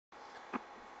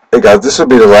Hey guys, this will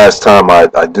be the last time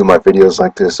I do my videos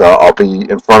like this. I'll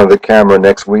be in front of the camera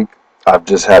next week. I've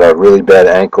just had a really bad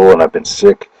ankle and I've been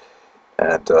sick,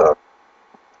 and I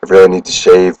really need to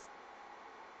shave.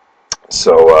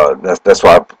 So that's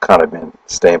why I've kind of been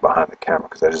staying behind the camera,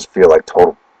 because I just feel like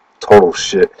total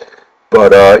shit.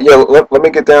 But yeah, let me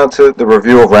get down to the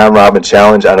review of Round Robin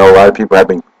Challenge. I know a lot of people have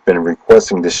been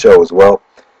requesting this show as well.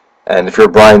 And if you're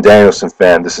a Bryan Danielson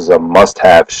fan, this is a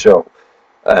must-have show.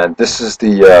 And this is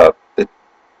the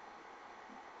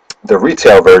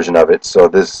retail version of it. So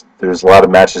there's a lot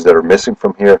of matches that are missing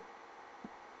from here.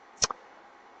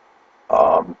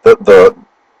 The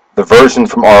version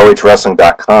from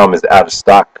ROHWrestling.com is out of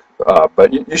stock,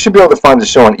 but you should be able to find the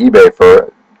show on eBay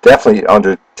for definitely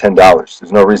under $10.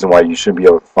 There's no reason why you shouldn't be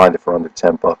able to find it for under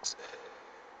 $10.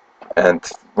 And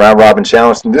Round Robin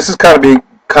Challenge. And this is kind of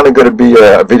going to be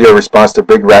a video response to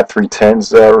Big Rat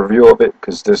 310's review of it,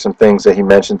 because there's some things that he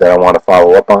mentioned that I want to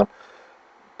follow up on.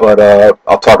 But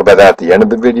I'll talk about that at the end of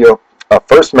the video.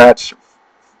 First match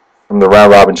from the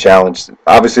Round Robin Challenge.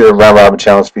 Obviously, the Round Robin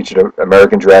Challenge featured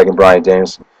American Dragon, Bryan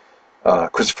Danielson,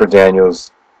 Christopher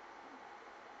Daniels,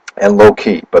 and Low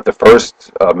Key. But the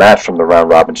first match from the Round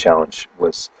Robin Challenge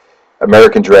was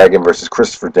American Dragon versus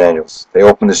Christopher Daniels. They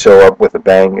opened the show up with a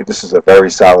bang. This is a very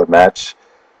solid match.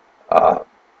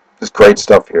 There's great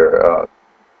stuff here.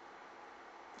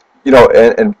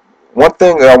 And one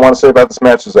thing that I want to say about this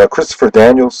match is Christopher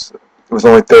Daniels was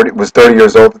 30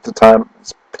 years old at the time.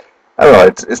 I don't know.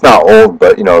 It's not old,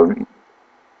 but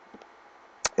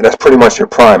that's pretty much your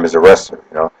prime as a wrestler.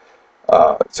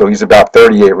 So he's about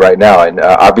 38 right now, and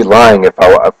I'd be lying if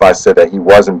I said that he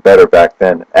wasn't better back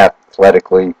then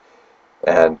athletically.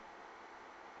 And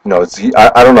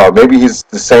I don't know. Maybe he's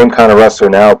the same kind of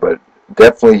wrestler now, but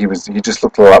definitely he just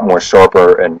looked a lot more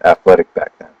sharper and athletic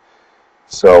back then.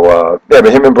 So yeah,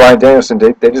 but him and Bryan Danielson,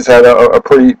 they just had a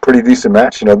pretty decent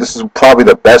match. This is probably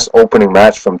the best opening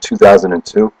match from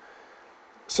 2002.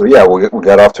 So yeah, we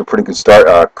got off to a pretty good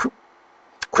start.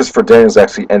 Christopher Daniels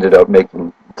actually ended up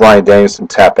making Bryan Danielson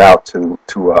tap out to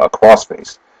a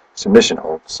crossface submission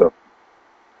hold. So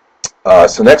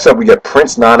next up we got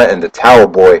Prince Nana and the Tower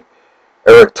Boy,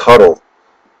 Eric Tuttle,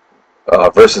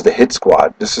 versus the Hit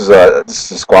Squad. This is a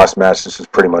squash match. This is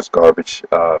pretty much garbage.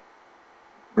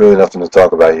 Really nothing to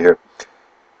talk about here.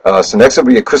 So next up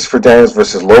we get Christopher Daniels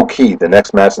versus Low Key, the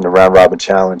next match in the Round Robin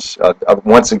Challenge.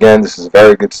 Once again, this is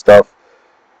very good stuff.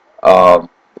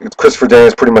 Christopher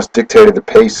Daniels pretty much dictated the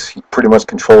pace. He pretty much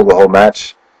controlled the whole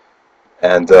match.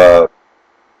 And then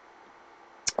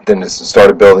it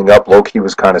started building up. Low Key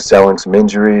was kind of selling some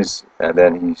injuries, and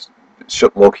then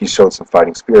Low Key showed some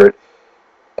fighting spirit.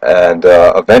 And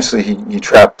eventually he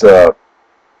trapped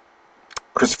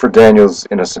Christopher Daniels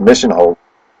in a submission hold.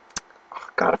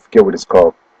 God, I forget what it's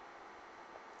called.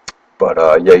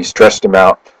 But yeah, he stretched him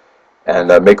out and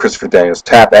made Christopher Daniels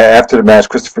tap. After the match,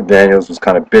 Christopher Daniels was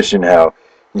kind of bitching how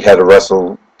he had to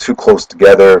wrestle too close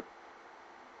together.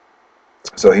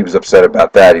 So he was upset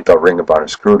about that. He thought Ring of Honor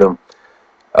screwed him.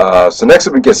 So next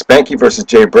up we get Spanky versus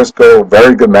Jay Briscoe.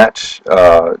 Very good match.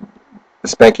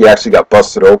 Spanky actually got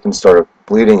busted open, started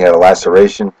bleeding, had a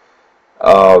laceration.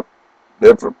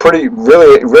 They're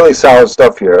really solid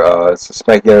stuff here.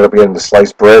 Spanky ended up getting the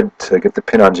sliced bread to get the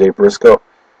pin on Jay Briscoe,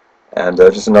 and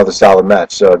just another solid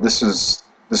match. The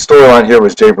storyline here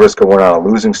was Jay Briscoe went on a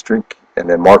losing streak, and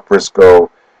then Mark Briscoe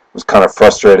was kind of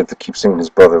frustrated to keep seeing his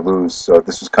brother lose. So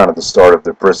this was kind of the start of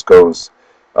the Briscoes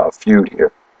feud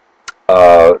here.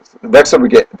 Next up we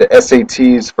get the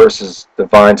SATs versus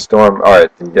Divine Storm. All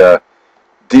right, the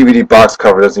DVD box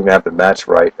cover doesn't even have the match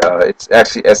right. It's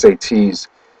actually SATs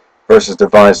versus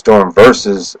Divine Storm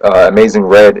versus Amazing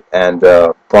Red and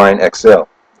Bryan XL.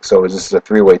 So this is a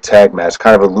three-way tag match,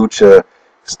 kind of a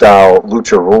lucha-style,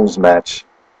 lucha rules match.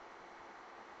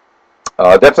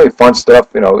 Definitely fun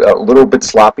stuff, a little bit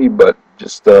sloppy, but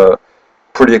just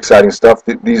pretty exciting stuff.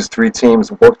 These three teams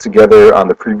worked together on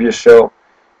the previous show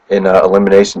in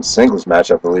elimination singles match,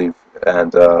 I believe.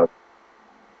 And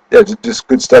yeah, just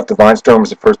good stuff. Divine Storm was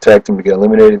the first tag team to get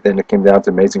eliminated. Then it came down to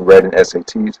Amazing Red and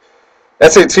SATs.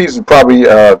 SATs was probably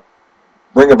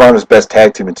Ring of Honor's best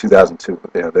tag team in 2002.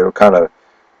 They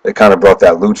kind of brought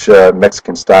that lucha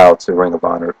Mexican style to Ring of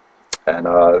Honor, and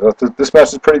this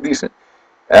match is pretty decent.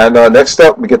 And next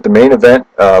up, we get the main event: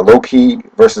 Low Key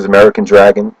versus American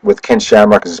Dragon, with Ken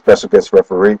Shamrock as a special guest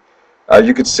referee.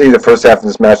 You could see the first half of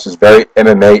this match is very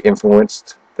MMA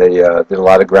influenced. They did a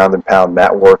lot of ground and pound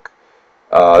mat work.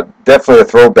 Definitely a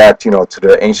throwback, to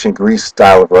the ancient Greece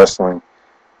style of wrestling.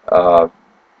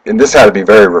 And this had to be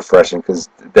very refreshing, because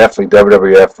definitely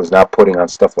WWF was not putting on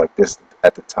stuff like this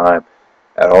at the time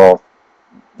at all.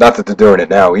 Not that they're doing it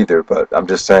now either, but I'm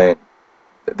just saying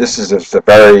this is just a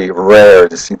very rare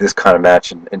to see this kind of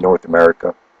match in North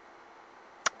America.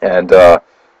 And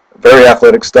very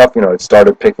athletic stuff. You know, it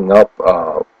started picking up.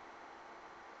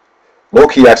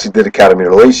 Low-key actually did a counter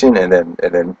mutilation, and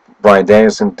then Bryan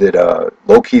Danielson did a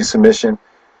low-key submission,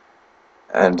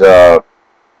 and they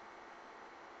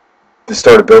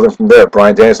started building from there.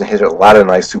 Bryan Danielson hit a lot of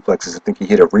nice suplexes. I think he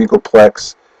hit a regal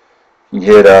plex. He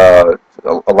hit a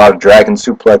lot of dragon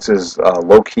suplexes.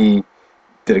 Low-key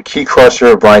did a key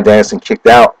crusher. Bryan Danielson kicked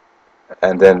out,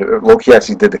 and then Low-key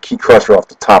actually did the key crusher off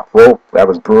the top rope. That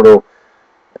was brutal.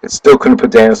 It still couldn't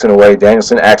put Danielson away.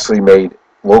 Danielson actually made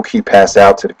Low-key pass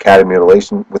out to the cattle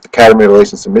mutilation with the cattle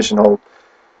mutilation submission hold.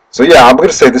 So yeah, I'm going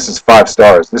to say this is 5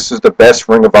 stars. This is the best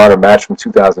Ring of Honor match from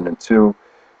 2002.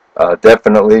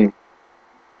 Definitely.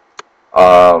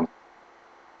 Round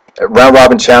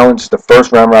Robin Challenge, the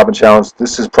first Round Robin Challenge.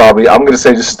 This is probably, I'm going to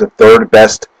say this is the 3rd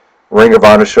best Ring of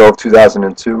Honor show of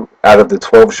 2002 out of the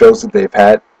 12 shows that they've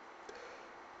had.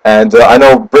 And I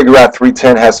know Bigger Rat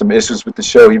 310 has some issues with the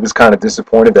show. He was kind of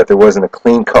disappointed that there wasn't a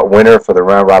clean-cut winner for the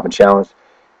Round Robin Challenge.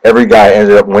 Every guy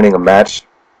ended up winning a match.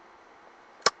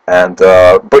 And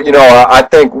but, you know, I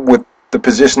think with the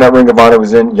position that Ring of Honor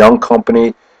was in, young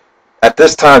company, at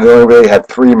this time they only really had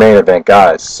 3 main event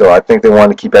guys. So I think they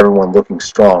wanted to keep everyone looking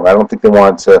strong. I don't think they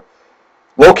wanted to...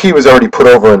 Low-key was already put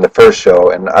over in the first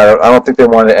show, and I don't think they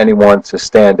wanted anyone to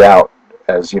stand out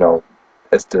as, you know,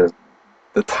 as the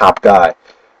top guy.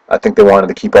 I think they wanted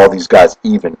to keep all these guys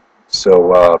even.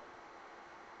 So,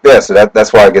 yeah, so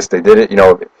that's why I guess they did it. You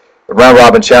know, the Round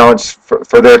Robin Challenge,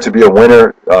 for there to be a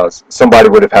winner, somebody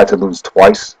would have had to lose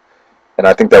twice. And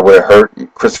I think that would have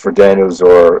hurt Christopher Daniels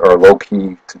or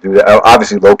Low-key to do that.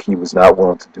 Obviously, Low-key was not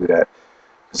willing to do that.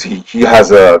 Because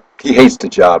he hates the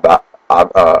job,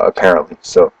 apparently.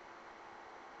 So,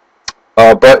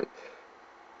 but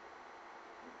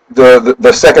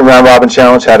the second Round Robin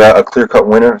Challenge had a clear-cut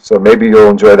winner, so maybe you'll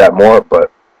enjoy that more.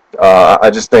 But I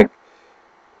just think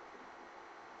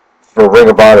for Ring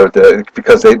of Honor,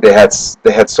 because they had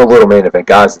so little main event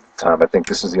guys at the time, I think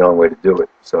this is the only way to do it.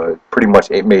 So it pretty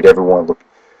much it made everyone look,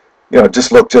 you know,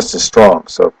 look just as strong.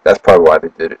 So that's probably why they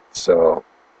did it. So,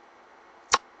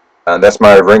 and that's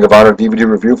my Ring of Honor DVD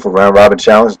review for Round Robin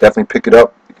Challenge. Definitely pick it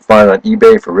up. You can find it on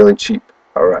eBay for really cheap.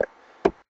 All right.